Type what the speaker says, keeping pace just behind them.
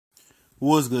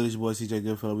What's good? It's your boy CJ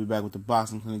Goodfellow. We back with the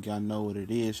Boxing Clinic. Y'all know what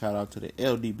it is. Shout out to the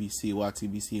LDBC,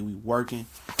 YTBC. We working.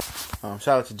 Shout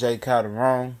out to Jay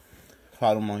Calderon.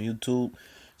 Follow him on YouTube.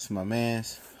 It's my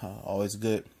man's. Always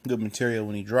good material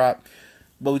when he drop.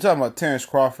 But we talking about Terence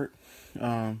Crawford.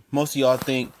 Most of y'all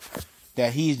think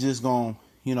that he's just going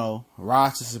to,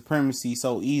 rise to supremacy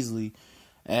so easily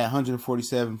at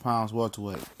 147 pounds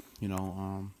welterweight.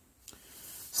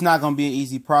 It's not going to be an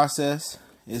easy process.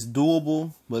 It's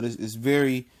doable, but it's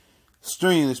very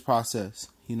strenuous process.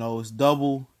 It's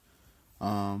double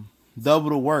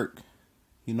the work,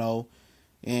 and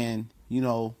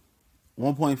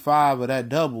 1.5 of that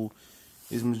double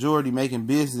is majority making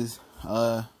business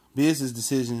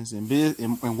decisions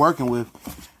and working with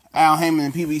Al Haymon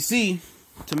and PBC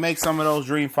to make some of those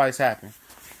dream fights happen.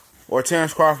 Or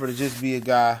Terence Crawford to just be a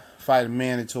guy fighting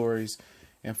mandatories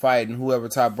and fighting whoever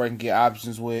top rank can get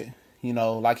options with,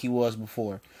 like he was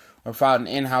before. Or fighting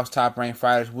in-house top-ranked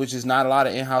fighters, which is not a lot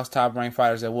of in-house top-ranked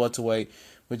fighters at welterweight,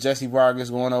 with Jesse Vargas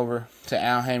going over to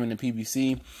Al Haymon and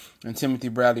PBC, and Timothy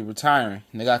Bradley retiring.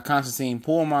 And they got Constantine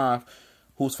Pullman,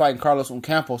 who's fighting Carlos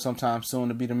Uncampo sometime soon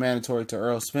to be the mandatory to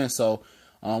Earl Spence. So,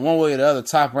 one way or the other,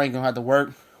 top-ranked going to have to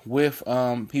work with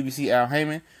PBC Al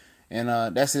Haymon. And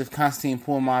that's if Constantine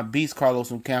Pullman beats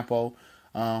Carlos Uncampo.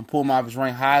 Pullman is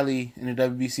ranked highly in the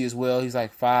WBC as well. He's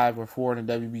like 5 or 4 in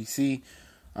the WBC.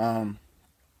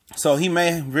 So he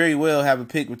may very well have a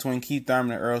pick between Keith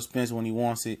Thurman and Earl Spence when he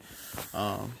wants it.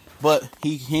 But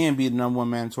he can be the number one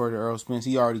mandatory to Earl Spence.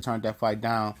 He already turned that fight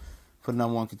down for the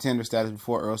number one contender status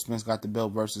before Earl Spence got the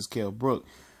belt versus Kell Brook.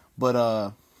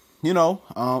 But,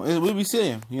 we'll be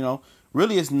seeing,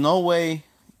 really it's no way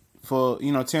for,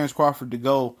 Terence Crawford to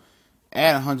go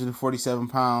at 147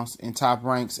 pounds in top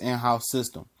ranks in-house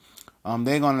system.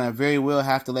 They're going to very well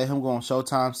have to let him go on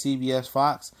Showtime, CBS,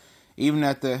 Fox. Even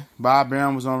after Bob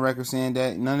Barron was on record saying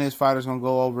that none of his fighters going to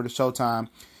go over to Showtime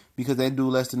because they do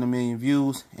less than 1 million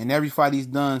views. And every fight he's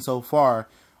done so far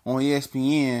on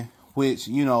ESPN, which,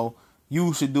 you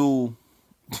should do,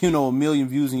 1 million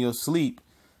views in your sleep,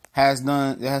 has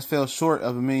fell short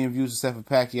of 1 million views except for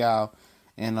Pacquiao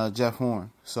and Jeff Horn.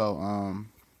 So,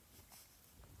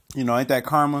 ain't that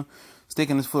karma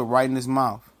sticking his foot right in his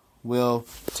mouth? Well,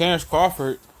 Terence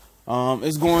Crawford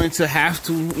is going to have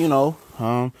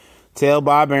to, tell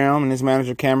Bob Arum and his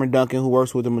manager Cameron Duncan, who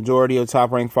works with the majority of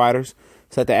top-ranked fighters,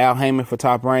 set the Al Haymon for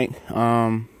top rank,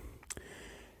 to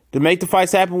make the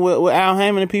fights happen with Al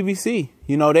Haymon and PBC.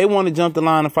 They want to jump the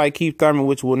line and fight Keith Thurman,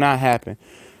 which will not happen.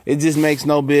 It just makes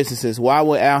no businesses. Why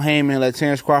would Al Haymon let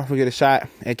Terence Crawford get a shot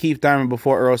at Keith Thurman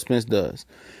before Earl Spence does?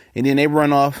 And then they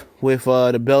run off with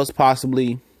the belts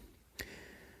possibly,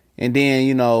 and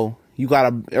then,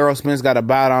 Earl Spence got to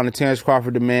bow down to Terence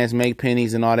Crawford demands, make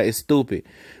pennies and all that. It's stupid.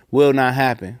 Will not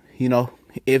happen.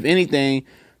 If anything,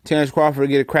 Terence Crawford will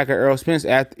get a crack at Earl Spence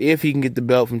if he can get the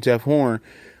belt from Jeff Horn,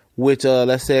 which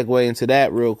let's segue into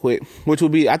that real quick, which will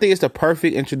be, I think it's the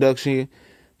perfect introduction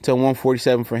to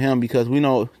 147 for him because we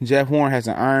know Jeff Horn has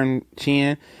an iron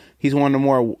chin. He's one of the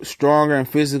more stronger and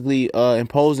physically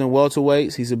imposing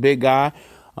welterweights. He's a big guy.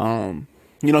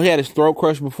 He had his throat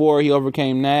crushed before. He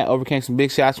overcame that, overcame some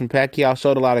big shots from Pacquiao,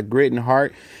 showed a lot of grit and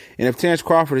heart. And if Terence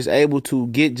Crawford is able to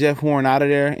get Jeff Horn out of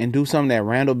there and do something that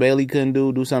Randall Bailey couldn't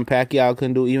do something Pacquiao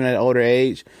couldn't do, even at an older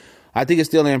age, I think it's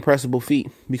still an impressive feat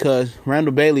because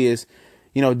Randall Bailey is,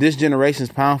 this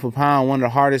generation's pound for pound, one of the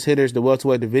hardest hitters the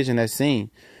welterweight division has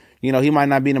seen. He might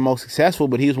not be the most successful,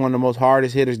 but he's one of the most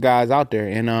hardest hitters guys out there.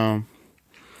 And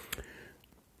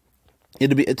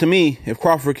it'd be, to me, if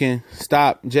Crawford can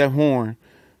stop Jeff Horn,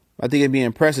 I think it'd be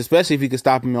impressive, especially if he could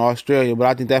stop him in Australia. But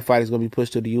I think that fight is going to be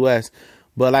pushed to the U.S.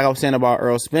 But like I was saying about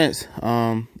Earl Spence,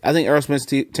 I think Earl Spence,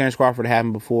 Terence Crawford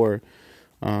happened before,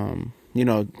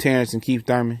 Terence and Keith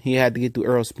Thurman. He had to get through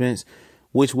Earl Spence,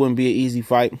 which wouldn't be an easy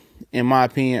fight. In my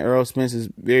opinion, Earl Spence is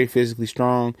very physically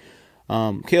strong.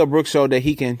 Kell Brook showed that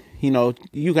he can,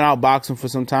 you can outbox him for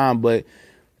some time, but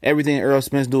everything Earl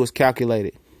Spence do is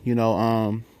calculated.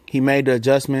 He made the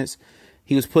adjustments.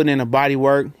 He was putting in the body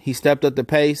work. He stepped up the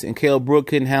pace, and Kell Brook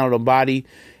couldn't handle the body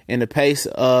and the pace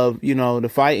of,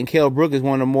 the fight. And Kell Brook is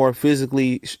one of the more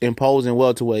physically imposing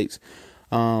welterweights.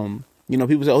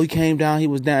 People say, he came down, he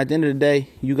was down. At the end of the day,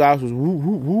 you guys was woo,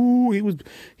 woo, woo.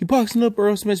 He boxing up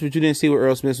Earl Spence, but you didn't see what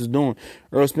Earl Spence was doing.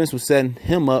 Earl Spence was setting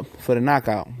him up for the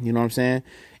knockout. You know what I'm saying?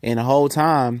 And the whole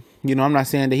time, I'm not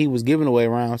saying that he was giving away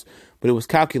rounds, but it was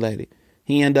calculated.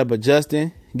 He ended up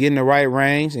adjusting, getting the right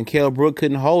range, and Kell Brook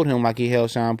couldn't hold him like he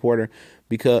held Sean Porter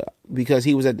because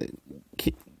he was at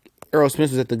Earl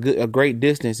Spence was at a great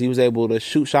distance. He was able to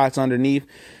shoot shots underneath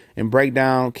and break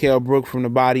down Kell Brook from the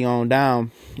body on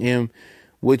down. And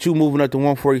with you moving up to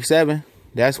 147,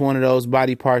 That's one of those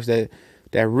body parts that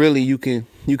really you can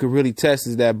really test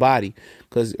is that body.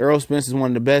 Because Errol Spence is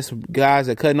one of the best guys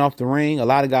at cutting off the ring. A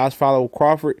lot of guys follow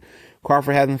Crawford.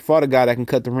 Crawford hasn't fought a guy that can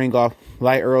cut the ring off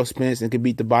like Errol Spence and can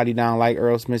beat the body down like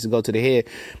Errol Spence and go to the head.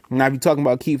 Now, if you're talking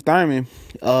about Keith Thurman,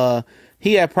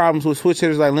 he had problems with switch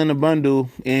hitters like Leonard Bundu,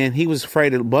 and he was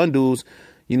afraid of Bundu's,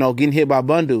 getting hit by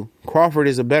Bundu. Crawford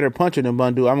is a better puncher than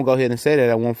Bundu. I'm going to go ahead and say that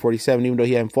at 147, even though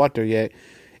he hasn't fought there yet.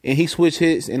 And he switch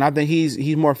hits, and I think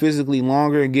he's more physically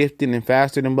longer and gifted and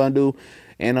faster than Bundu.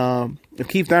 And if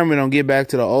Keith Thurman don't get back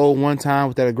to the old one time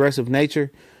with that aggressive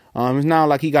nature, it's not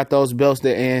like he got those belts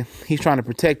there and he's trying to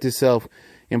protect himself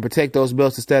and protect those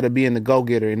belts instead of being the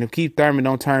go-getter. And if Keith Thurman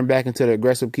don't turn back into the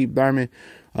aggressive Keith Thurman,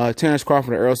 Terence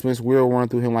Crawford and Errol Spence will run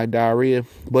through him like diarrhea.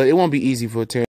 But it won't be easy for Terence.